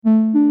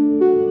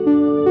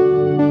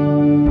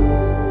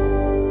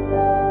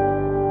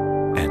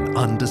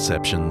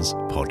Undeceptions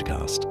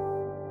podcast.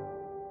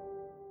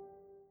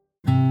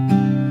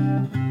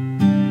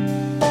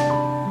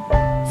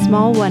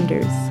 Small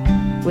Wonders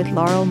with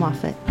Laurel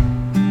Moffat.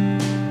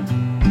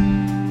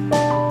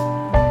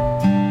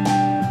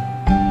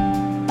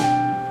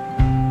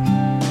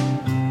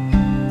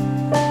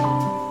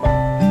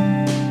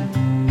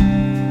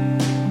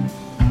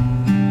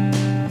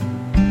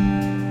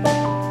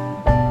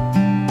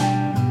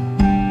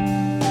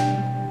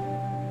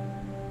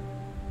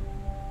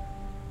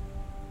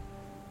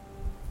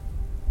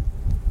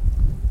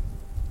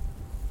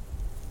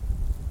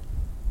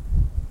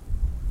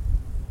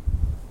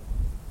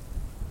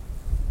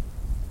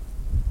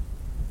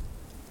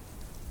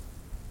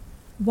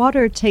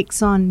 Water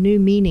takes on new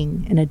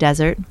meaning in a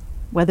desert,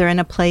 whether in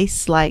a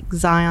place like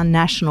Zion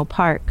National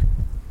Park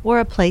or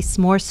a place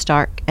more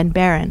stark and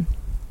barren.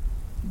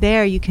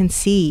 There you can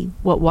see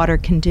what water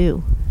can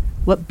do,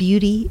 what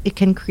beauty it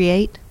can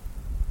create,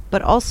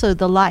 but also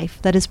the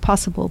life that is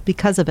possible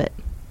because of it.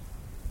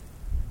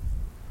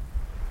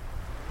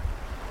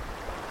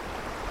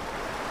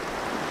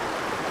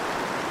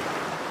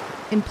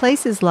 In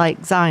places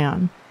like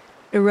Zion,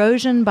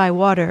 erosion by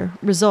water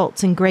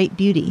results in great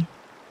beauty.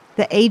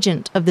 The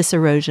agent of this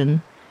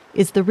erosion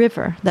is the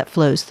river that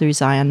flows through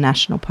Zion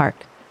National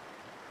Park,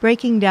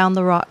 breaking down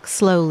the rock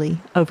slowly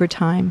over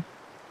time.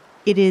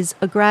 It is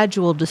a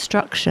gradual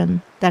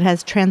destruction that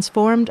has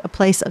transformed a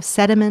place of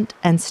sediment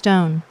and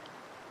stone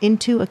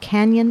into a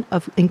canyon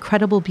of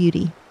incredible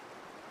beauty,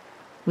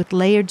 with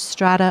layered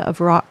strata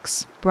of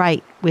rocks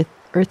bright with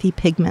earthy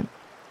pigment.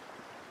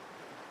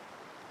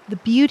 The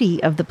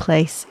beauty of the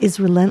place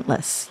is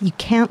relentless. You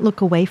can't look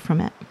away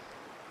from it.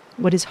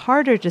 What is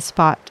harder to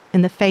spot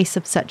in the face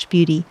of such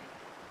beauty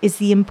is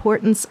the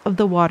importance of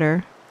the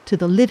water to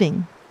the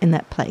living in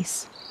that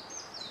place.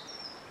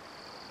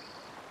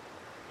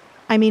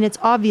 I mean, it's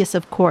obvious,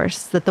 of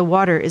course, that the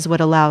water is what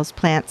allows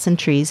plants and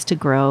trees to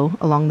grow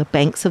along the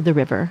banks of the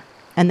river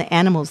and the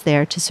animals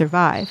there to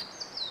survive.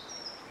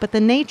 But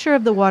the nature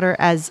of the water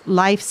as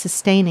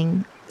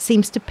life-sustaining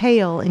seems to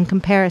pale in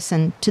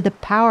comparison to the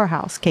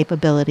powerhouse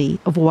capability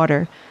of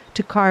water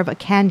to carve a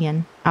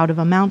canyon out of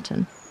a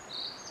mountain.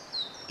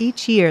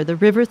 Each year, the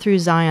river through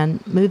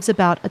Zion moves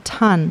about a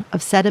ton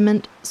of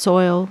sediment,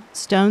 soil,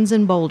 stones,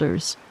 and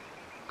boulders,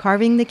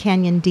 carving the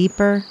canyon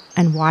deeper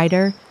and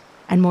wider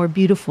and more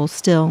beautiful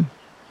still.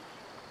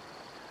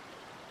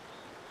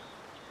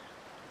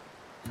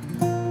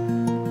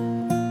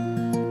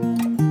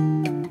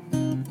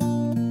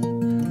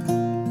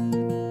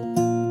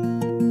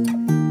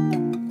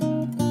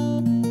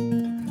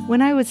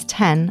 When I was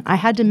 10, I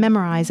had to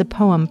memorize a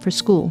poem for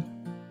school.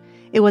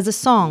 It was a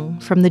song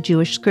from the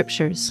Jewish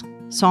scriptures.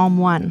 Psalm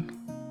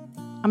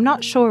 1. I'm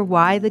not sure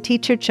why the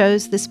teacher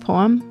chose this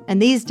poem,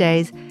 and these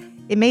days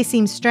it may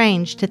seem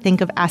strange to think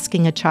of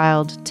asking a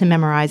child to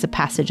memorize a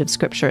passage of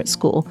scripture at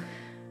school,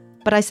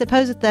 but I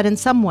suppose that in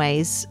some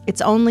ways it's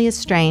only as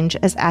strange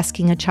as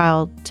asking a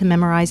child to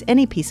memorize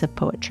any piece of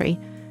poetry.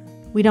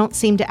 We don't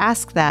seem to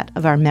ask that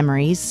of our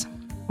memories,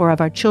 or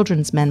of our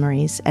children's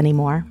memories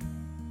anymore.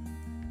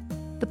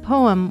 The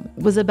poem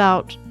was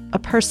about a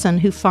person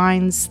who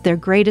finds their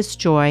greatest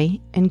joy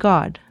in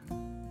God.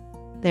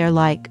 They are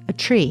like a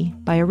tree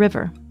by a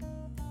river.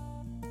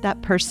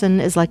 That person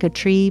is like a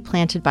tree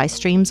planted by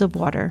streams of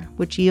water,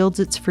 which yields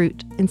its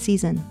fruit in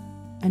season,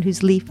 and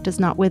whose leaf does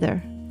not wither.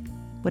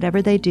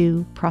 Whatever they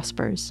do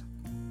prospers.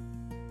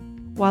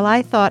 While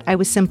I thought I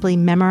was simply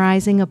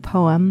memorizing a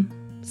poem,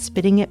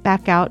 spitting it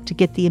back out to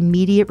get the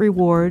immediate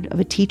reward of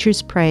a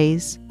teacher's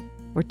praise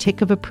or tick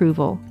of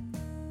approval,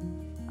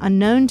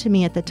 unknown to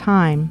me at the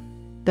time,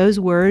 those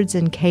words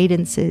and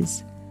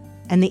cadences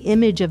and the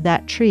image of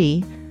that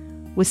tree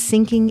was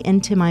sinking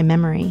into my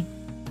memory,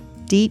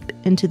 deep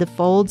into the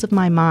folds of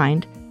my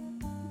mind,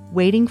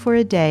 waiting for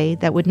a day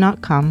that would not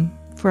come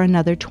for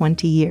another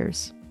 20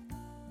 years.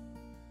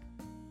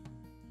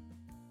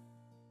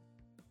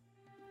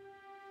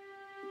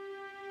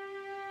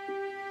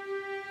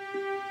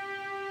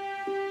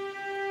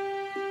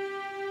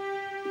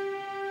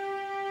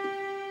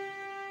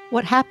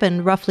 What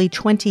happened roughly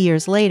 20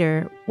 years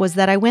later was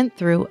that I went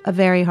through a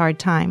very hard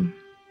time.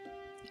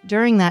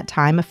 During that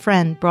time, a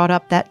friend brought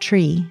up that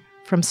tree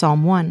from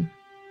Psalm 1.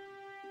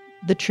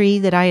 The tree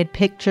that I had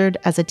pictured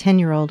as a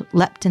 10-year-old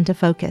leapt into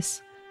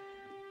focus.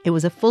 It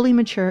was a fully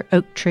mature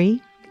oak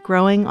tree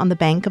growing on the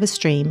bank of a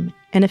stream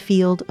in a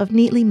field of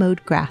neatly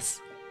mowed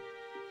grass.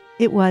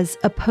 It was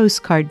a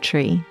postcard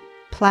tree,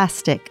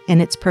 plastic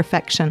in its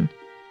perfection.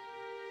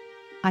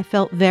 I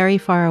felt very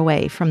far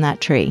away from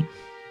that tree.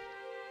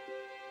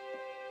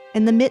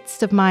 In the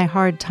midst of my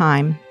hard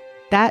time,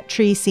 that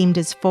tree seemed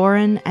as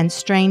foreign and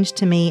strange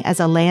to me as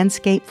a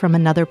landscape from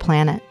another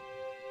planet.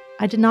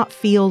 I did not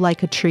feel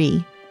like a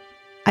tree.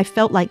 I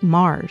felt like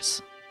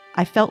Mars.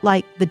 I felt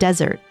like the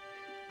desert.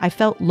 I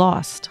felt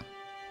lost.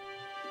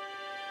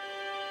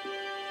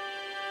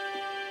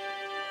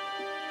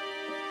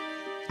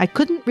 I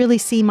couldn't really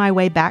see my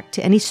way back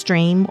to any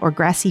stream or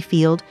grassy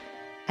field,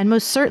 and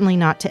most certainly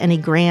not to any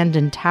grand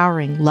and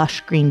towering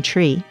lush green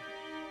tree.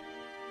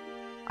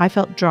 I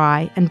felt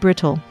dry and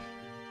brittle.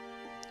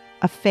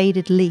 A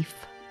faded leaf,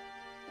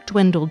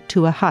 dwindled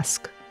to a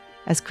husk,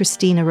 as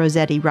Christina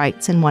Rossetti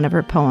writes in one of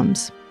her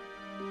poems.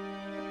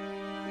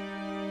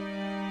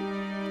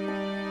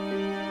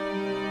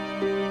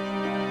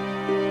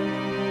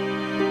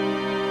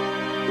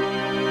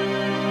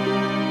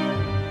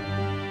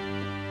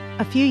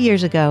 A few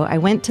years ago, I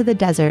went to the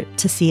desert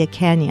to see a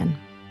canyon.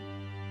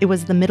 It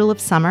was the middle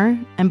of summer,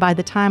 and by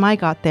the time I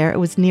got there, it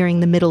was nearing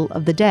the middle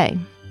of the day,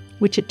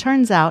 which it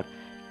turns out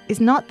is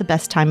not the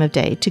best time of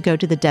day to go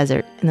to the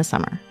desert in the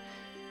summer.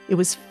 It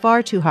was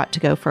far too hot to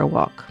go for a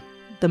walk.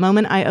 The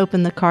moment I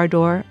opened the car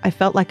door, I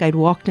felt like I'd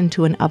walked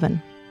into an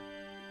oven.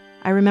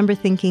 I remember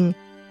thinking,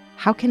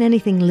 how can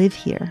anything live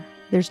here?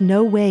 There's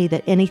no way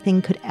that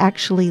anything could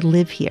actually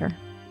live here.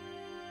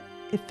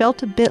 It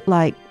felt a bit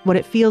like what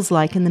it feels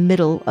like in the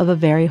middle of a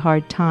very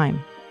hard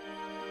time.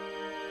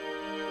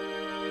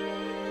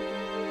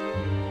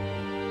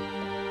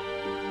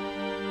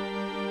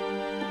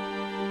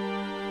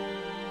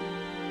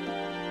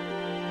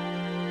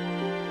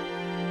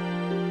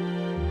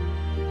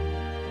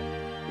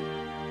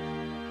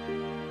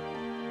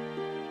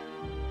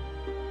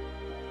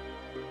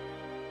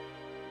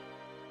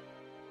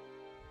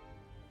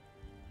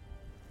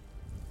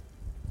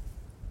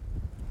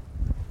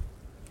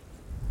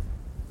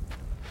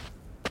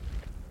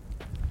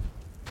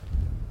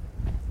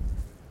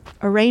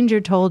 A ranger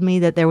told me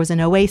that there was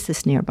an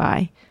oasis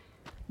nearby,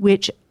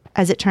 which,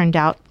 as it turned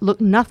out, looked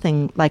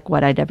nothing like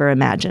what I'd ever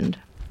imagined.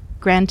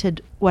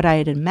 Granted, what I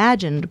had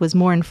imagined was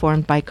more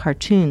informed by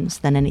cartoons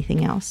than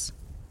anything else.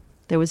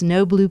 There was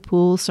no blue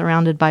pool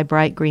surrounded by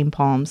bright green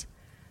palms.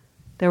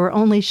 There were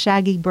only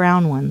shaggy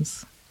brown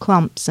ones,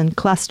 clumps and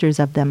clusters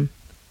of them.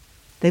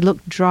 They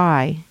looked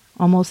dry,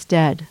 almost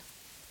dead.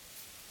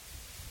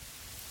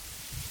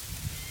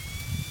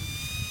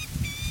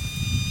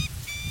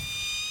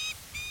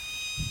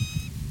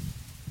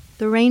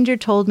 The ranger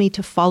told me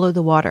to follow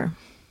the water.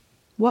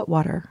 What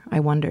water?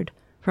 I wondered.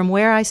 From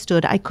where I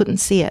stood, I couldn't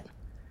see it.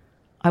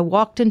 I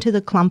walked into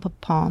the clump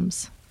of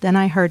palms. Then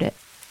I heard it.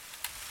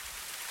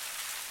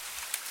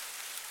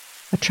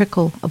 A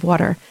trickle of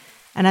water.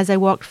 And as I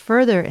walked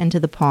further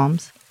into the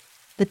palms,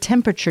 the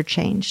temperature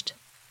changed.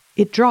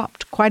 It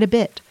dropped quite a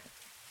bit.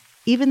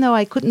 Even though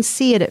I couldn't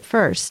see it at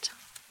first,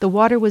 the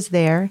water was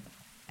there,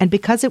 and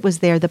because it was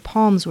there, the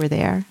palms were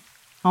there,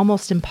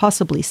 almost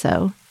impossibly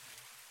so.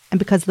 And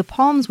because the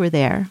palms were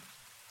there,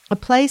 a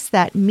place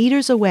that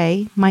meters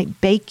away might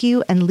bake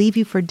you and leave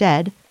you for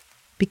dead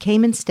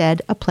became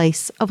instead a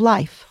place of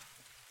life.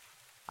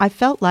 I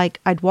felt like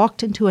I'd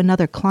walked into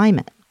another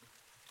climate.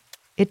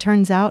 It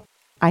turns out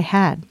I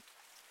had.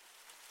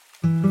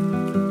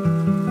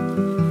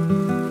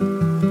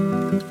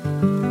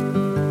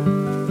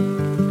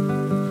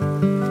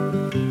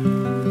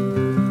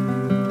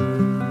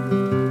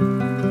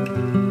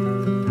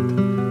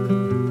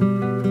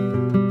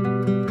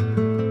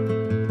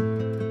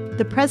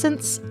 The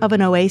presence of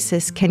an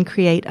oasis can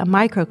create a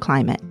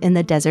microclimate in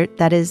the desert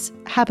that is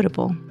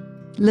habitable,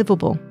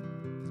 livable,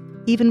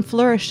 even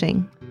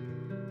flourishing.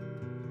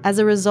 As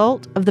a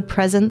result of the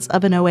presence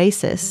of an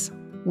oasis,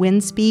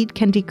 wind speed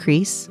can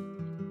decrease.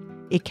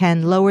 It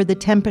can lower the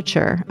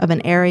temperature of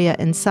an area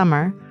in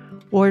summer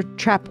or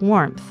trap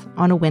warmth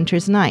on a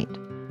winter's night.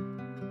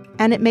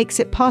 And it makes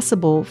it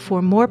possible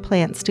for more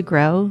plants to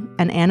grow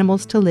and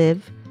animals to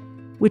live,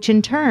 which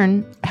in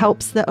turn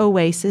helps the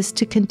oasis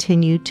to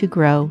continue to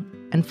grow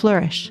and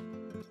flourish.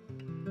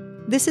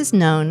 This is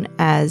known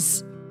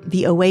as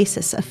the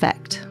Oasis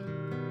Effect.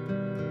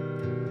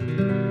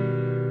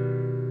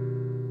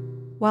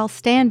 While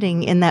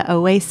standing in the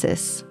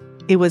oasis,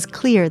 it was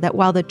clear that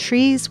while the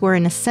trees were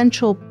an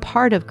essential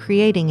part of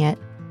creating it,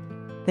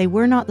 they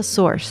were not the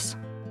source.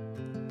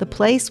 The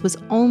place was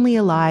only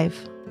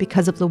alive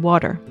because of the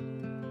water.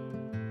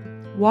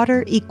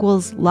 Water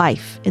equals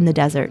life in the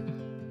desert.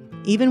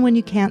 Even when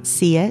you can't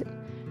see it,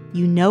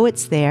 you know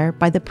it's there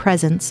by the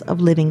presence of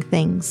living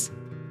things.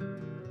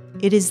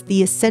 It is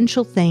the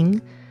essential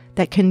thing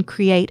that can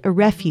create a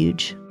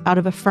refuge out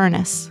of a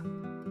furnace.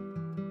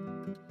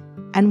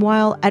 And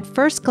while at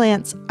first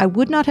glance I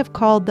would not have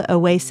called the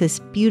oasis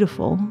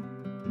beautiful,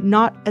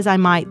 not as I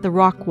might the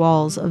rock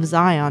walls of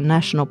Zion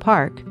National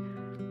Park,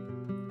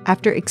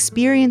 after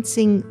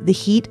experiencing the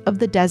heat of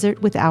the desert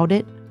without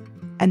it,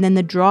 and then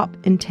the drop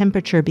in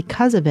temperature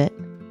because of it,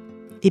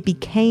 it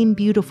became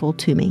beautiful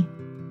to me.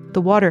 The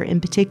water in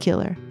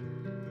particular.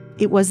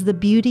 It was the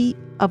beauty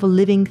of a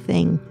living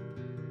thing.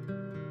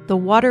 The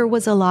water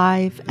was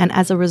alive, and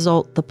as a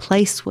result, the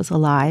place was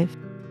alive,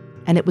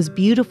 and it was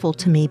beautiful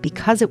to me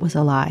because it was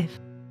alive,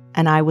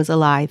 and I was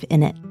alive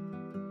in it.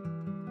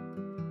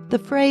 The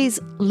phrase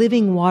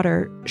living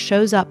water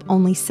shows up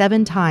only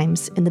 7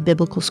 times in the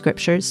biblical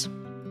scriptures,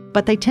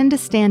 but they tend to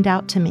stand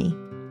out to me,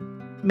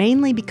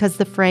 mainly because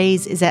the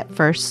phrase is at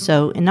first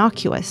so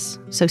innocuous,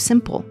 so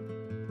simple.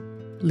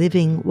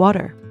 Living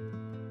water.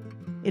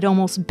 It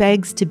almost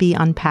begs to be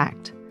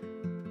unpacked.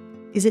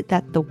 Is it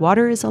that the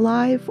water is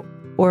alive,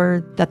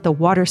 or that the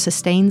water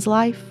sustains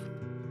life,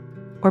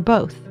 or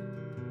both?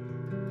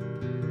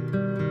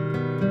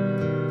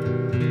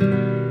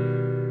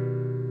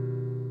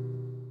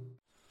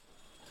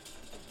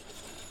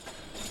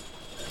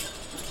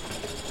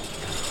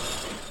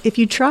 If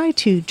you try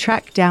to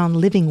track down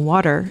living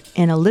water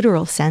in a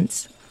literal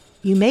sense,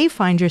 you may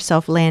find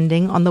yourself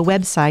landing on the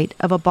website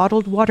of a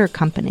bottled water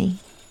company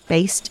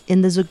based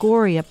in the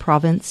Zagorje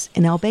province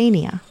in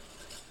Albania,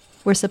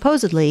 where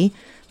supposedly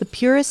the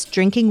purest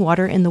drinking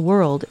water in the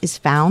world is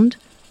found,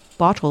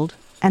 bottled,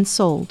 and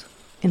sold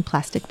in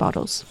plastic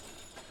bottles.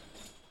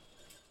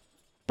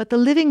 But the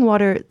living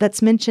water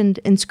that's mentioned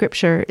in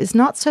Scripture is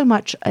not so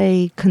much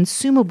a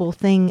consumable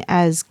thing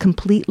as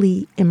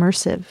completely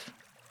immersive.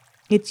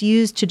 It's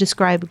used to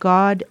describe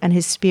God and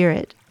His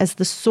Spirit as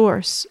the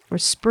source or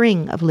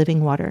spring of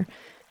living water,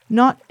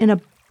 not in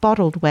a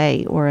bottled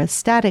way or a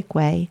static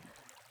way,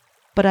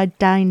 but a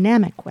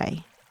dynamic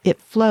way. It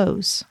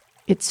flows,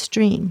 it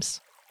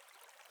streams.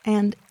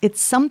 And it's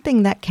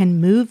something that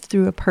can move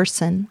through a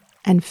person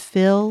and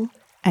fill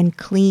and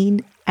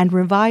clean and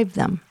revive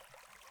them.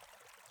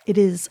 It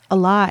is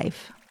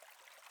alive.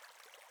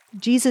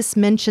 Jesus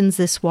mentions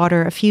this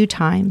water a few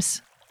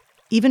times,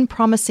 even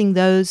promising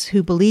those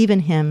who believe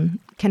in Him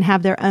can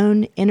have their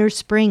own inner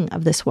spring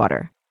of this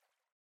water.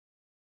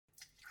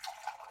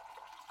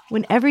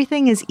 When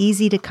everything is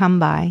easy to come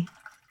by,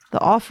 the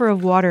offer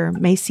of water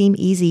may seem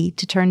easy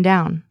to turn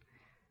down.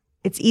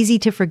 It's easy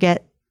to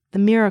forget the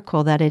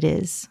miracle that it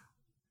is,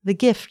 the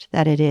gift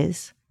that it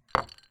is.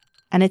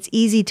 And it's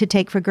easy to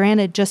take for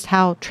granted just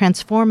how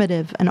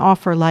transformative an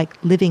offer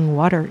like living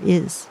water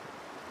is,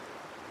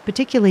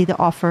 particularly the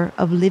offer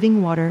of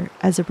living water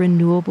as a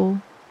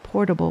renewable,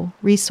 portable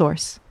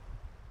resource.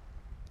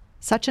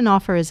 Such an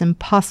offer is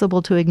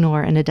impossible to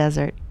ignore in a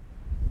desert.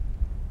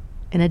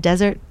 In a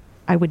desert,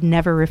 I would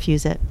never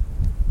refuse it.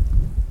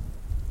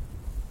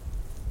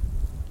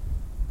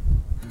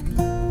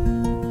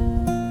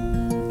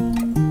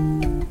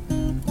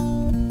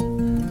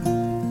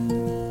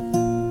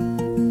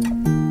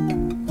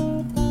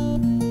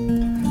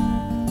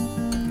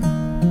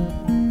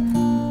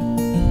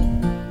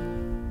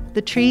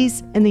 The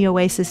trees in the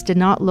oasis did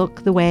not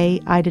look the way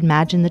I'd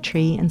imagined the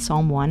tree in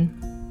Psalm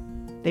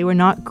 1. They were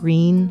not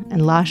green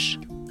and lush,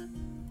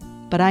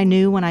 but I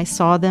knew when I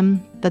saw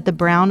them that the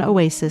brown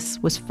oasis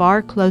was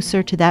far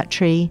closer to that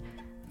tree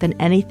than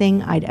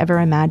anything I'd ever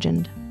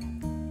imagined.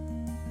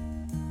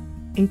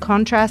 In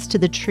contrast to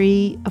the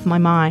tree of my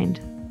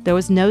mind, there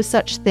was no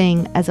such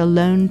thing as a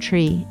lone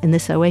tree in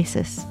this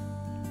oasis.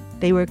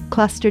 They were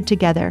clustered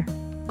together,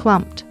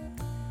 clumped,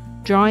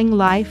 drawing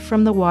life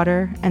from the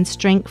water and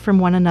strength from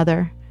one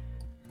another,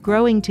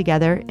 growing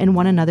together in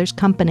one another's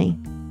company.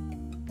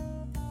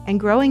 And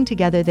growing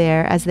together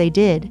there as they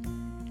did,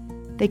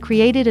 they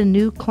created a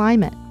new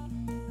climate,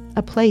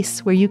 a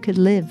place where you could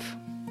live.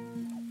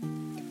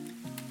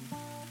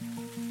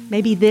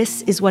 Maybe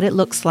this is what it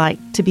looks like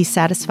to be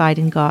satisfied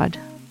in God,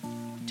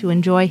 to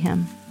enjoy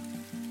Him.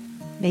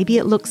 Maybe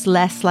it looks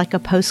less like a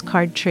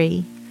postcard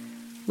tree,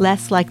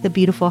 less like the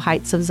beautiful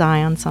heights of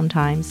Zion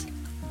sometimes,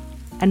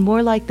 and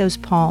more like those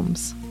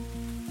palms,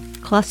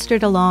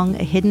 clustered along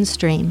a hidden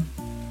stream,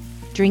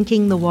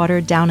 drinking the water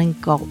down in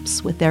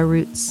gulps with their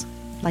roots,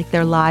 like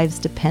their lives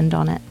depend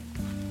on it,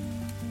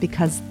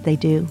 because they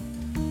do.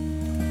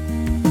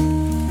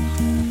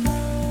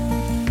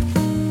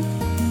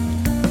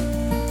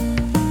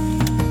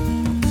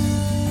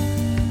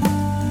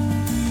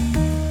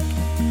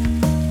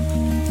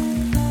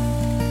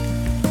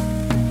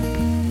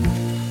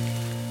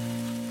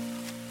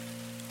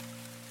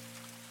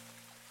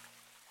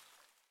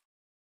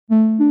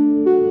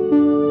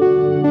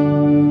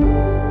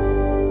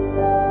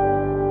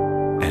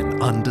 An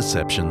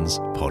Undeceptions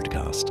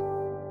podcast.